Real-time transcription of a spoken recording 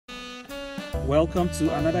Welcome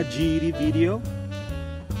to another GED video.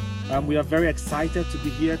 We are very excited to be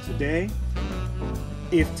here today.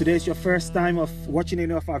 If today is your first time of watching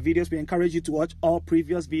any of our videos, we encourage you to watch all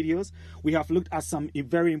previous videos. We have looked at some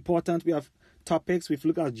very important topics. We've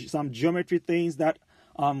looked at some geometry things that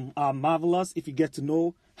are marvelous if you get to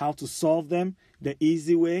know how to solve them the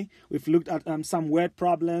easy way. We've looked at some word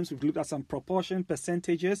problems. We've looked at some proportion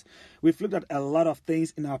percentages. We've looked at a lot of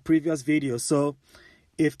things in our previous videos. So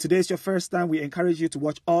if today is your first time, we encourage you to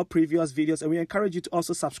watch all previous videos, and we encourage you to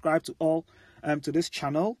also subscribe to to this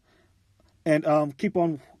channel, and keep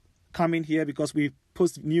on coming here because we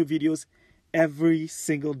post new videos every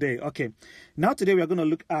single day. Okay, now today we are going to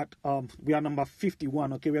look at we are number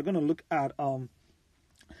 51. Okay, we are going to look at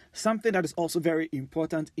something that is also very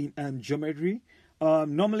important in geometry.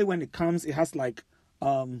 Normally when it comes, it has like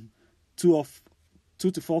 2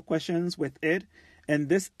 to 4 questions with it, and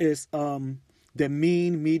this is the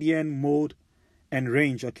mean, median, mode, and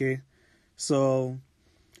range. Okay, so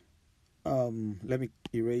let me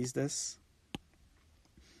erase this.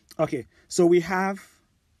 Okay, so we have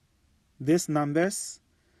these numbers.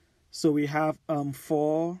 So we have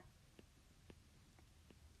 4,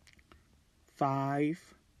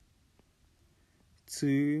 5,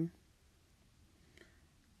 2,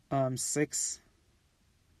 6,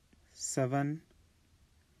 7,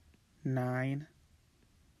 9,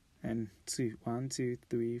 and 2. 1, 2,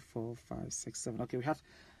 3, 4, 5, 6, 7. Okay, we have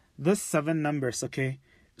these 7 numbers. Okay,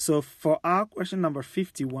 so for our question number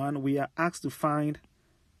 51, we are asked to find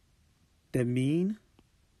the mean.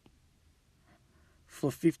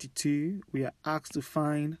 For 52, we are asked to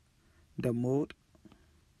find the mode.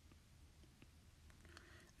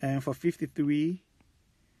 And for 53,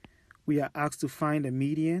 we are asked to find the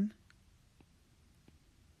median.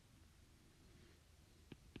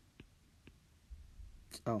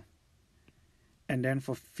 Oh. And then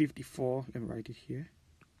for 54, let me write it here.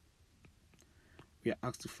 We are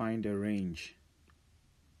asked to find the range.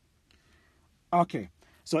 Okay,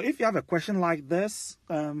 so if you have a question like this,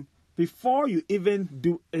 before you even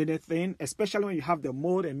do anything, especially when you have the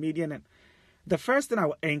mode and median, and the first thing I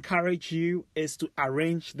will encourage you is to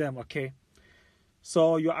arrange them. Okay,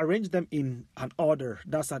 so you arrange them in an order.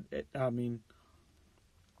 That's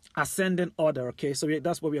ascending order. Okay, so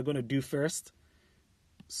that's what we are going to do first.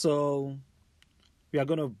 So we are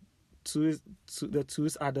going to choose, the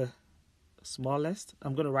 2's are the smallest.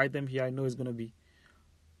 I'm going to write them here. I know it's going to be.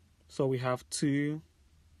 So we have 2,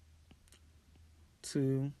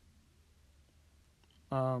 2.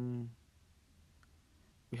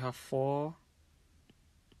 We have 4,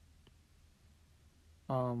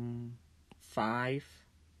 5,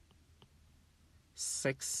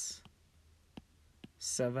 6,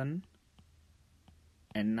 7,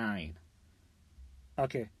 and 9.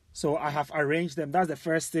 Okay, so I have arranged them. That's the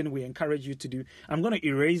first thing we encourage you to do. I'm going to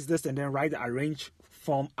erase this and then write the arrange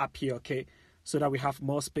form up here, okay, so that we have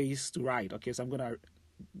more space to write. Okay, so I'm going to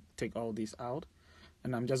take all these out,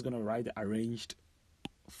 and I'm just going to write the arranged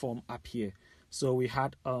form up here. So we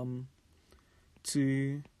had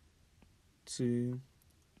 2, 2,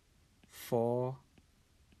 4,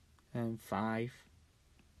 and 5,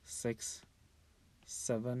 6,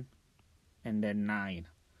 7, and then 9.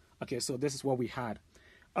 Okay, so this is what we had.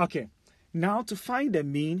 Okay, now to find the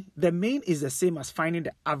mean is the same as finding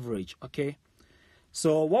the average. Okay,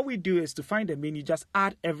 so what we do is to find the mean, you just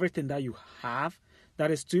add everything that you have. That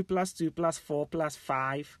is 2 plus 2 plus 4 plus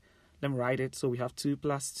 5. Let me write it. So we have 2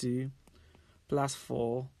 plus 2 plus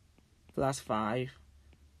 4 plus 5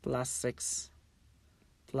 plus 6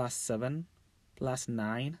 plus 7 plus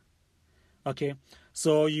 9. Okay,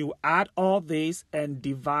 so you add all these and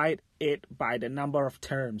divide it by the number of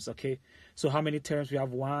terms. Okay, so how many terms we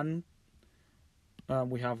have? We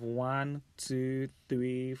have 1, 2,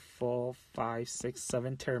 3, 4, 5, 6,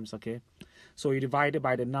 7 terms. Okay, so you divide it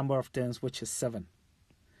by the number of terms, which is 7.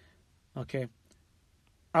 Okay,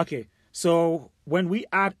 so when we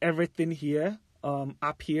add everything here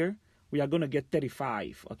up here, we are going to get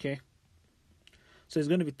 35. Okay, so it's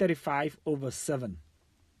going to be 35 over 7.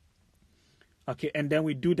 Okay, and then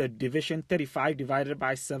we do the division. 35 divided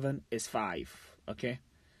by 7 is 5. Okay,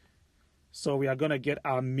 so we are going to get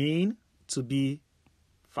our mean to be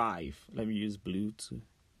 5. Let me use blue too.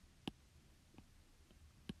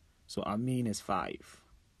 So our mean is 5.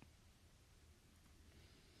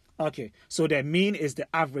 Okay, so the mean is the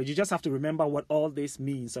average. You just have to remember what all this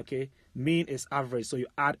means. Okay, mean is average. So you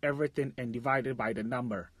add everything and divide it by the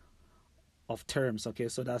number of terms. Okay,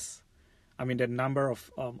 so that's, the number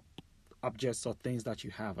of objects or things that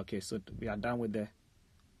you have. Okay, so we are done with the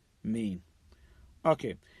mean.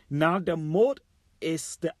 Okay, now the mode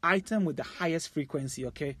is the item with the highest frequency,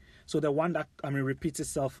 okay? So the one that, repeats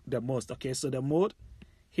itself the most, okay? So the mode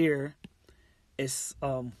here is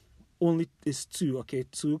only is 2, okay?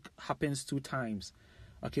 2 happens 2 times.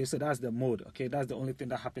 Okay, so that's the mode, okay? That's the only thing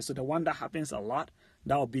that happens. So the one that happens a lot,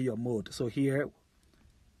 that will be your mode. So here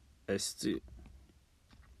is 2.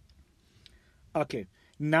 Okay,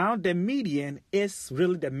 now the median is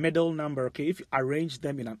really the middle number, okay? If you arrange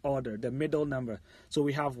them in an order, the middle number. So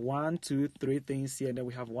we have 1, 2, 3 things here, and then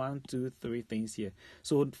we have 1, 2, 3 things here.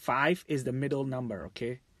 So 5 is the middle number,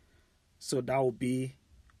 okay? So that will be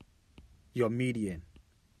your median.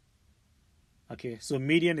 Okay, so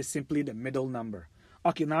median is simply the middle number.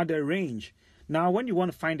 Okay, now the range. Now when you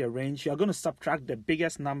want to find the range, you're going to subtract the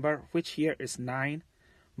biggest number, which here is 9,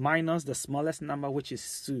 minus the smallest number, which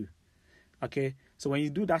is 2. Okay, so when you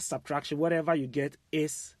do that subtraction, whatever you get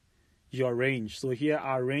is your range. So here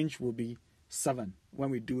our range will be 7 when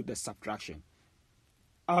we do the subtraction.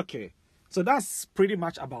 Okay, so that's pretty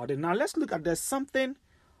much about it. Now let's look at there's something.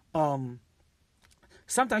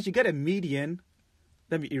 Sometimes you get a median.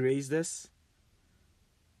 Let me erase this.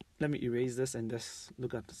 Let me erase this and just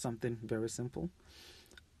look at something very simple.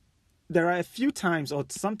 There are a few times, or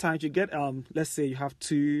sometimes you get, let's say you have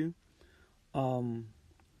 2,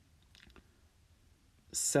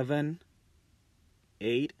 7,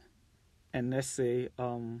 8, and let's say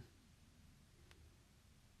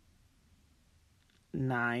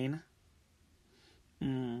 9.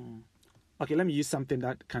 Okay, let me use something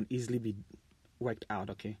that can easily be worked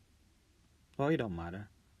out, okay? Oh, it don't matter.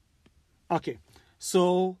 Okay,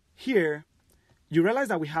 so here you realize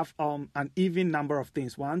that we have an even number of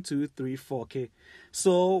things, 1, 2, 3, 4, okay?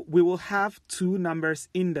 So we will have 2 numbers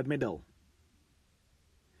in the middle,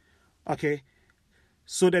 okay?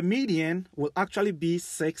 So the median will actually be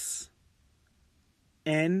 6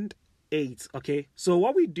 and 8, okay? So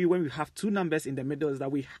what we do when we have 2 numbers in the middle is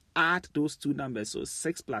that we add those 2 numbers, so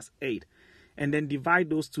 6 plus 8, and then divide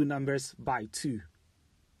those 2 numbers by 2,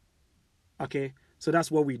 okay? So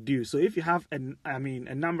that's what we do. So if you have a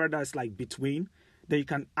number that's like between, then you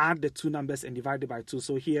can add the 2 numbers and divide it by 2.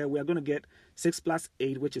 So here we are going to get 6 plus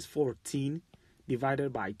 8, which is 14,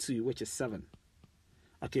 divided by 2, which is 7.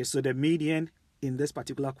 Okay, so the median in this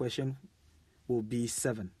particular question will be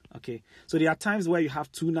 7. Okay, so there are times where you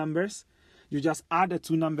have 2 numbers. You just add the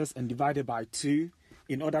 2 numbers and divide it by 2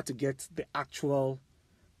 in order to get the actual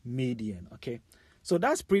median. Okay, so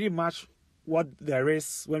that's pretty much what there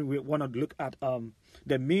is when we want to look at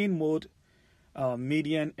the mean, mode,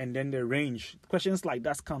 median, and then the range. Questions like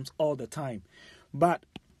that comes all the time. But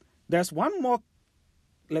there's one more.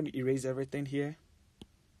 Let me erase everything here.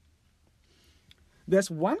 There's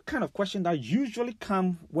one kind of question that usually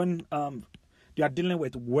come when you are dealing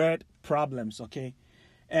with word problems, okay?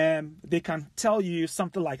 And they can tell you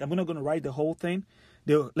something like, I'm not going to write the whole thing.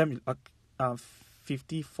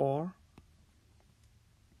 54.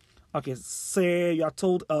 Okay, say you are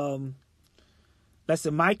told, let's say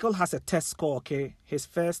Michael has a test score, okay? His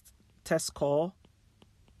first test score,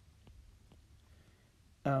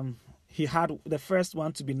 he had the first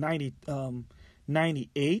one to be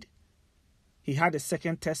 98. He had the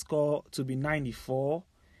second test score to be 94.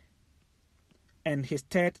 And his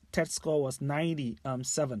third test score was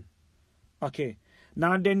 97. Okay,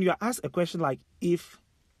 now then you are asked a question like, if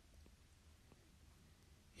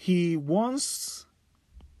he wants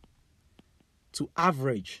to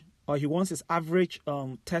average, or he wants his average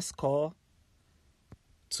test score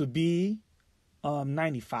to be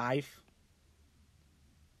 95.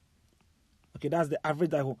 Okay, that's the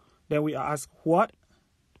average. Then we are asked, what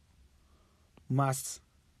must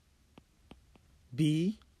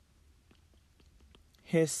be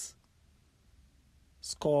his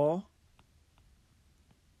score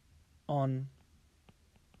on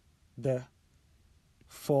the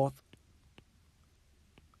 4th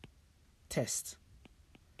test?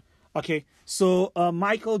 Okay, so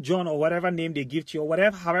Michael, John, or whatever name they give to you,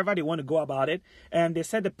 or however they want to go about it, and they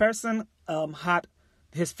said the person had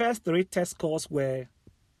his first 3 test scores were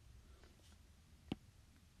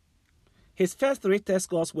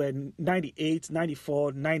 98,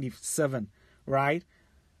 94, 97, right?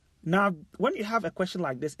 Now, when you have a question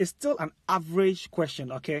like this, it's still an average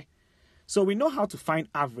question, okay? So we know how to find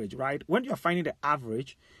average, right? When you're finding the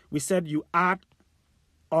average, we said you add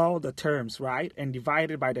all the terms, right? And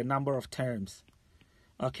divide it by the number of terms,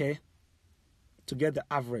 okay? To get the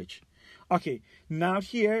average. Okay, now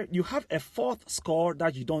here you have a 4th score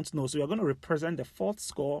that you don't know. So you're going to represent the 4th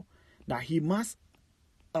score that he must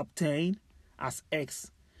obtain as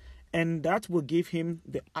X. And that will give him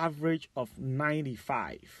the average of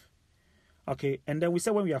 95. Okay, and then we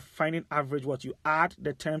said when we are finding average, what you add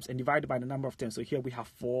the terms and divide it by the number of terms. So here we have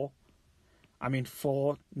four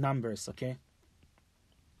numbers. Okay.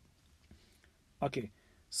 Okay,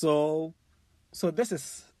 so this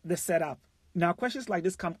is the setup. Now questions like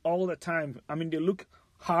this come all the time. I mean, they look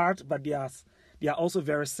hard, but they are also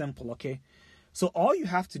very simple. Okay, so all you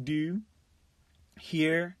have to do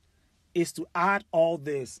here is to add all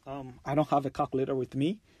this. I don't have a calculator with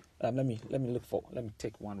me. Let me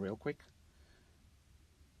take one real quick.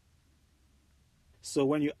 So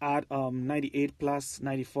when you add 98 plus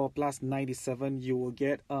 94 plus 97, you will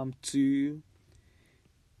get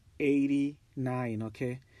 289.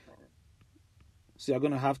 Okay, so you're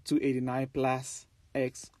going to have 289 plus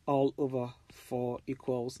x all over 4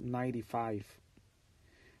 equals 95.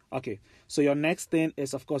 Okay, so your next thing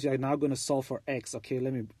is, of course, you're now going to solve for x. Okay,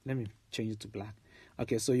 let me change it to black.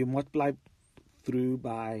 Okay, so you multiply through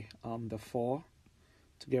by the 4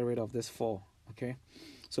 to get rid of this 4. Okay,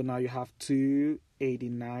 so now you have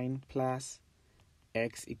 289 plus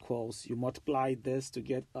x equals, you multiply this to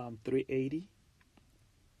get 380.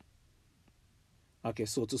 Okay,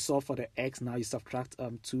 so to solve for the x, now you subtract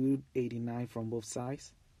 289 from both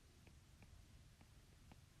sides.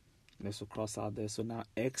 This will cross out there. So now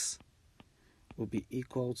x will be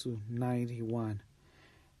equal to 91.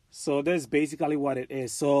 So that's basically what it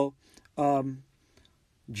is. So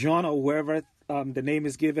John, or whoever the name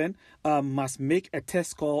is given, must make a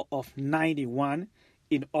test score of 91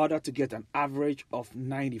 in order to get an average of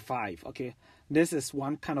 95. Okay, this is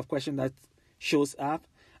one kind of question that shows up.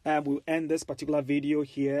 We'll end this particular video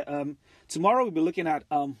here. Tomorrow we'll be looking at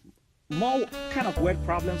more kind of word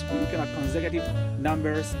problems. We're looking at consecutive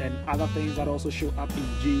numbers and other things that also show up in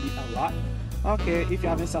GED a lot. Okay, if you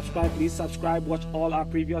haven't subscribed, please subscribe, watch all our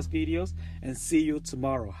previous videos, and see you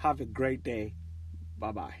tomorrow. Have a great day.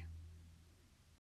 Bye-bye.